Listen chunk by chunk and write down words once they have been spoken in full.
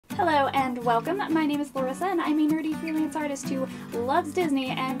Hello and welcome. My name is Larissa and I'm a nerdy freelance artist who loves Disney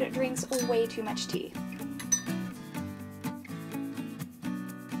and drinks way too much tea.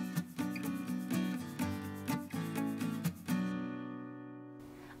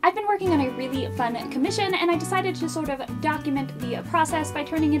 I've been working on a really fun commission and I decided to sort of document the process by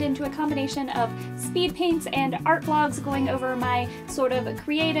turning it into a combination of speed paints and art vlogs going over my sort of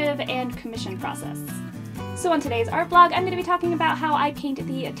creative and commission process. So on today's art vlog, I'm going to be talking about how I paint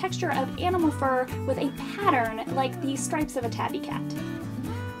the texture of animal fur with a pattern like the stripes of a tabby cat.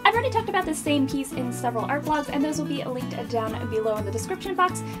 I've already talked about this same piece in several art vlogs, and those will be linked down below in the description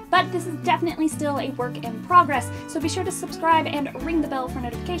box, but this is definitely still a work in progress, so be sure to subscribe and ring the bell for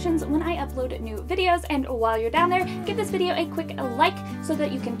notifications when I upload new videos, and while you're down there, give this video a quick like so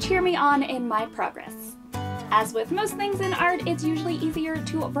that you can cheer me on in my progress. As with most things in art, it's usually easier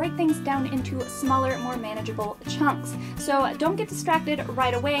to break things down into smaller, more manageable chunks. So don't get distracted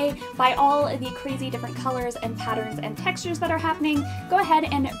right away by all the crazy different colors and patterns and textures that are happening. Go ahead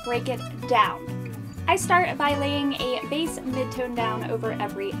and break it down. I start by laying a base mid-tone down over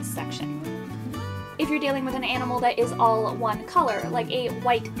every section. If you're dealing with an animal that is all one color, like a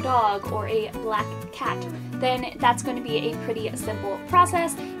white dog or a black cat, then that's going to be a pretty simple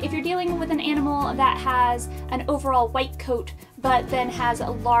process. If you're dealing with an animal that has an overall white coat but then has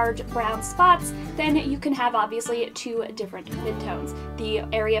large brown spots, then you can have obviously two different midtones. The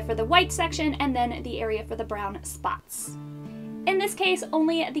area for the white section and then the area for the brown spots. In this case,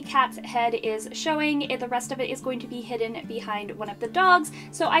 only the cat's head is showing, the rest of it is going to be hidden behind one of the dogs,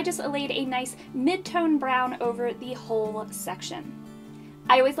 so I just laid a nice mid-tone brown over the whole section.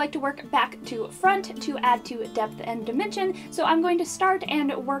 I always like to work back to front to add to depth and dimension, so I'm going to start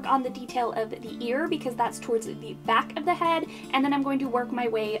and work on the detail of the ear because that's towards the back of the head, and then I'm going to work my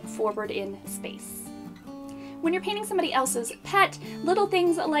way forward in space. When you're painting somebody else's pet, little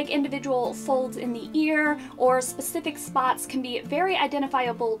things like individual folds in the ear or specific spots can be very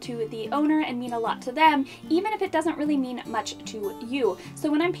identifiable to the owner and mean a lot to them, even if it doesn't really mean much to you.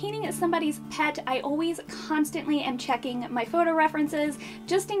 So when I'm painting somebody's pet, I always constantly am checking my photo references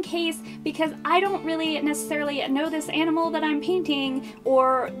just in case, because I don't really necessarily know this animal that I'm painting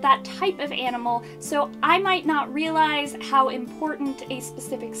or that type of animal, so I might not realize how important a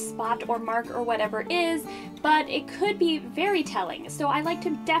specific spot or mark or whatever is, but it could be very telling. So I like to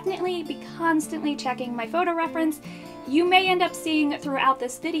definitely be constantly checking my photo reference. You may end up seeing throughout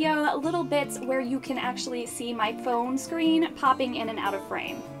this video little bits where you can actually see my phone screen popping in and out of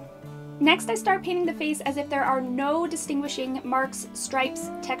frame. Next, I start painting the face as if there are no distinguishing marks, stripes,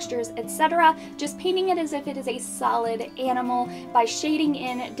 textures, etc. Just painting it as if it is a solid animal by shading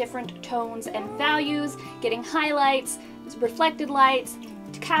in different tones and values, getting highlights, reflected lights,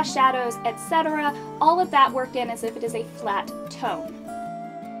 cast shadows, etc. All of that worked in as if it is a flat tone.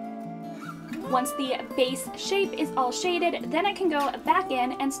 Once the base shape is all shaded, then I can go back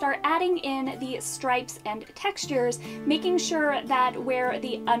in and start adding in the stripes and textures, making sure that where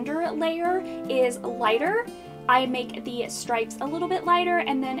the under layer is lighter, I make the stripes a little bit lighter,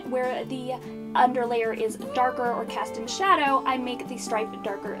 and then where the underlayer is darker or cast in shadow, I make the stripe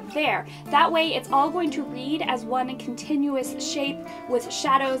darker there. That way it's all going to read as one continuous shape with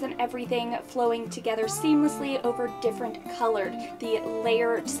shadows and everything flowing together seamlessly over different colored. The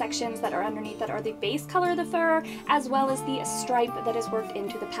layered sections that are underneath that are the base color of the fur, as well as the stripe that is worked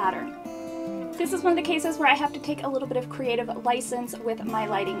into the pattern. This is one of the cases where I have to take a little bit of creative license with my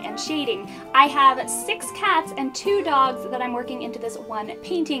lighting and shading. I have 6 cats and 2 dogs that I'm working into this one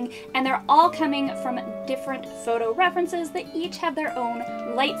painting, and they're all coming from different photo references that each have their own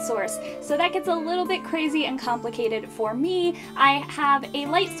light source. So that gets a little bit crazy and complicated for me. I have a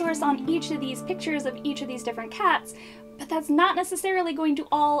light source on each of these pictures of each of these different cats, but that's not necessarily going to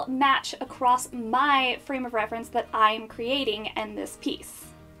all match across my frame of reference that I'm creating in this piece.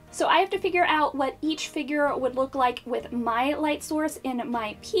 So I have to figure out what each figure would look like with my light source in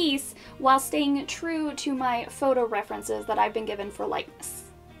my piece while staying true to my photo references that I've been given for lightness.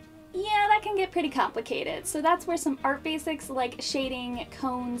 Yeah, that can get pretty complicated. So that's where some art basics like shading,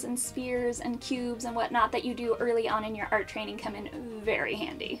 cones and spheres and cubes and whatnot that you do early on in your art training come in very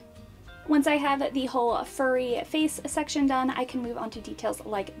handy. Once I have the whole furry face section done, I can move on to details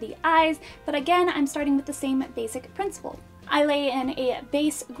like the eyes, but again, I'm starting with the same basic principle. I lay in a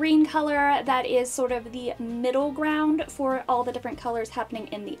base green color that is sort of the middle ground for all the different colors happening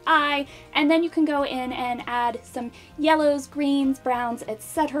in the eye, and then you can go in and add some yellows, greens, browns,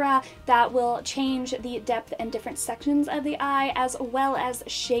 etc. that will change the depth and different sections of the eye, as well as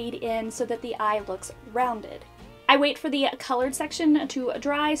shade in so that the eye looks rounded. I wait for the colored section to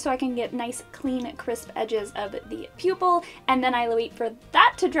dry so I can get nice, clean, crisp edges of the pupil, and then I wait for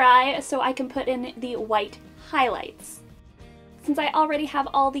that to dry so I can put in the white highlights. Since I already have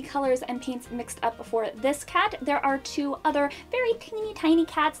all the colors and paints mixed up for this cat, there are two other very teeny tiny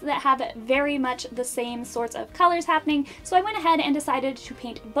cats that have very much the same sorts of colors happening, so I went ahead and decided to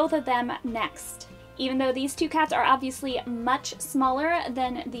paint both of them next. Even though these two cats are obviously much smaller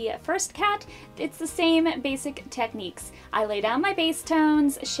than the first cat, it's the same basic techniques. I lay down my base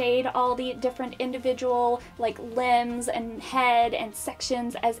tones, shade all the different individual limbs and head and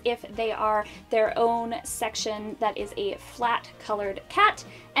sections as if they are their own section that is a flat colored cat,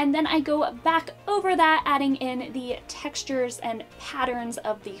 and then I go back over that, adding in the textures and patterns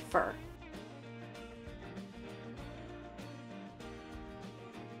of the fur.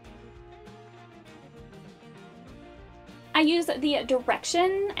 I use the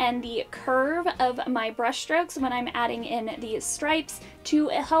direction and the curve of my brush strokes when I'm adding in the stripes to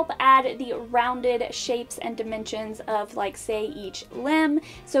help add the rounded shapes and dimensions of, say, each limb.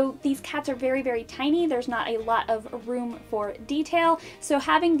 So these cats are very, very tiny. There's not a lot of room for detail. So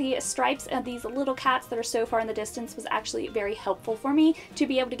having the stripes of these little cats that are so far in the distance was actually very helpful for me to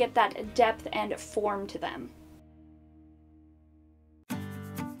be able to get that depth and form to them.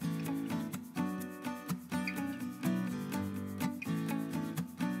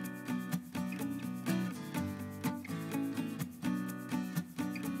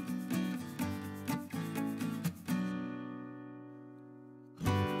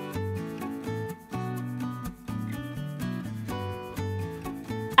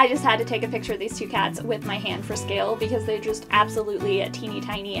 I just had to take a picture of these two cats with my hand for scale because they're just absolutely teeny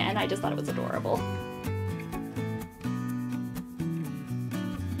tiny, and I just thought it was adorable.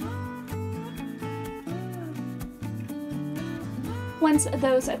 Once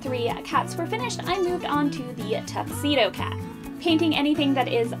those three cats were finished, I moved on to the tuxedo cat. Painting anything that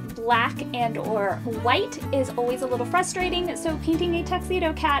is black and or white is always a little frustrating, so painting a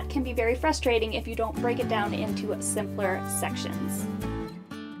tuxedo cat can be very frustrating if you don't break it down into simpler sections.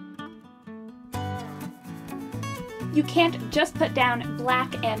 You can't just put down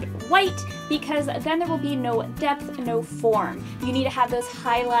black and white because then there will be no depth, no form. You need to have those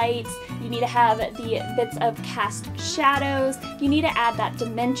highlights, you need to have the bits of cast shadows, you need to add that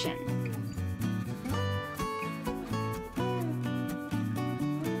dimension.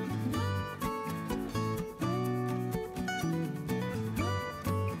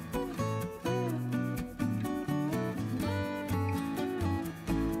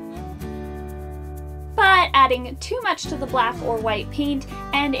 Adding too much to the black or white paint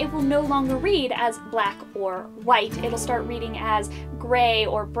and it will no longer read as black or white. It'll start reading as gray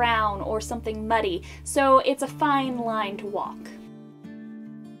or brown or something muddy. So it's a fine line to walk.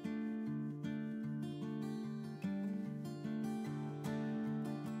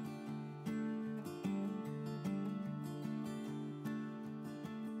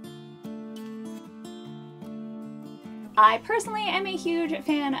 I personally am a huge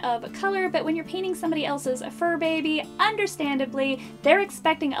fan of color, but when you're painting somebody else's fur baby, understandably, they're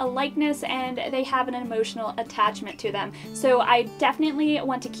expecting a likeness and they have an emotional attachment to them. So I definitely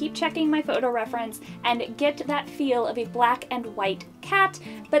want to keep checking my photo reference and get that feel of a black and white cat,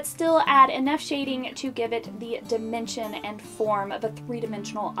 but still add enough shading to give it the dimension and form of a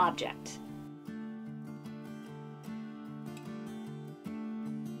three-dimensional object.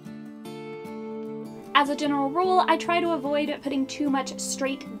 As a general rule, I try to avoid putting too much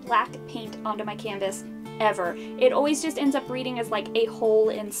straight black paint onto my canvas ever. It always just ends up reading as like a hole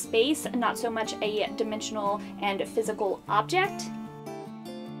in space, not so much a dimensional and physical object.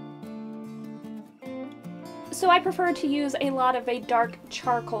 So I prefer to use a lot of a dark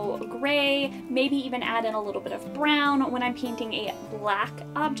charcoal gray, maybe even add in a little bit of brown when I'm painting a black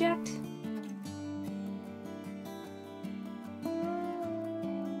object.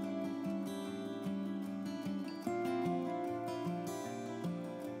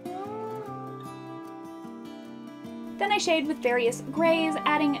 Then I shade with various grays,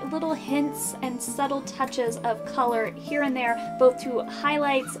 adding little hints and subtle touches of color here and there, both to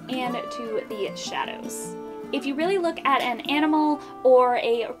highlights and to the shadows. If you really look at an animal or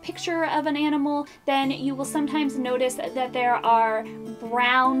a picture of an animal, then you will sometimes notice that there are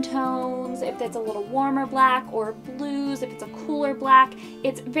brown tones if it's a little warmer black, or blues if it's a cooler black.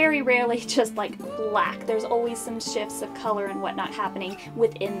 It's very rarely just like black. There's always some shifts of color and whatnot happening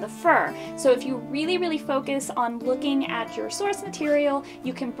within the fur. So if you really, really focus on looking at your source material,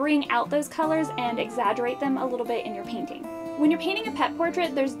 you can bring out those colors and exaggerate them a little bit in your painting. When you're painting a pet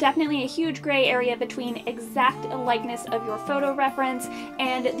portrait, there's definitely a huge gray area between exact likeness of your photo reference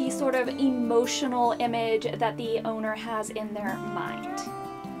and the sort of emotional image that the owner has in their mind.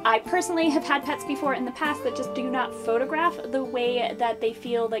 I personally have had pets before in the past that just do not photograph the way that they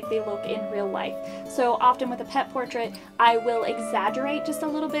feel like they look in real life. So often with a pet portrait, I will exaggerate just a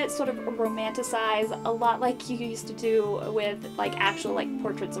little bit, sort of romanticize, a lot like you used to do with like actual like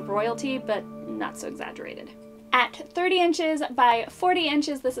portraits of royalty, but not so exaggerated. At 30 inches by 40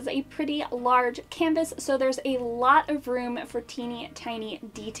 inches, this is a pretty large canvas, so there's a lot of room for teeny tiny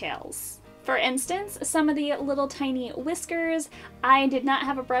details. For instance, some of the little tiny whiskers, I did not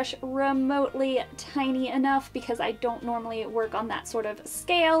have a brush remotely tiny enough because I don't normally work on that sort of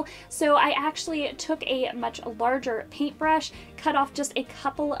scale, so I actually took a much larger paintbrush, cut off just a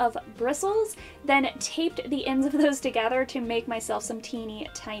couple of bristles, then taped the ends of those together to make myself some teeny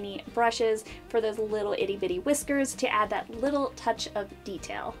tiny brushes for those little itty bitty whiskers to add that little touch of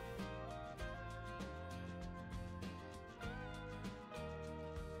detail.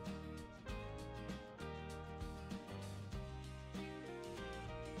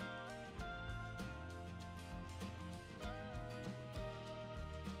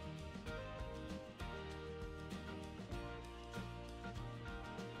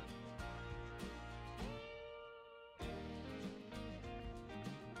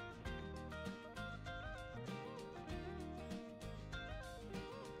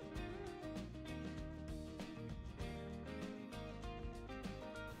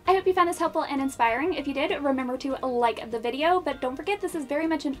 I hope you found this helpful and inspiring. If you did, remember to like the video, but don't forget this is very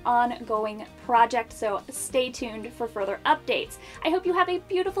much an ongoing project, so stay tuned for further updates. I hope you have a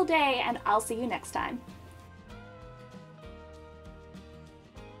beautiful day, and I'll see you next time.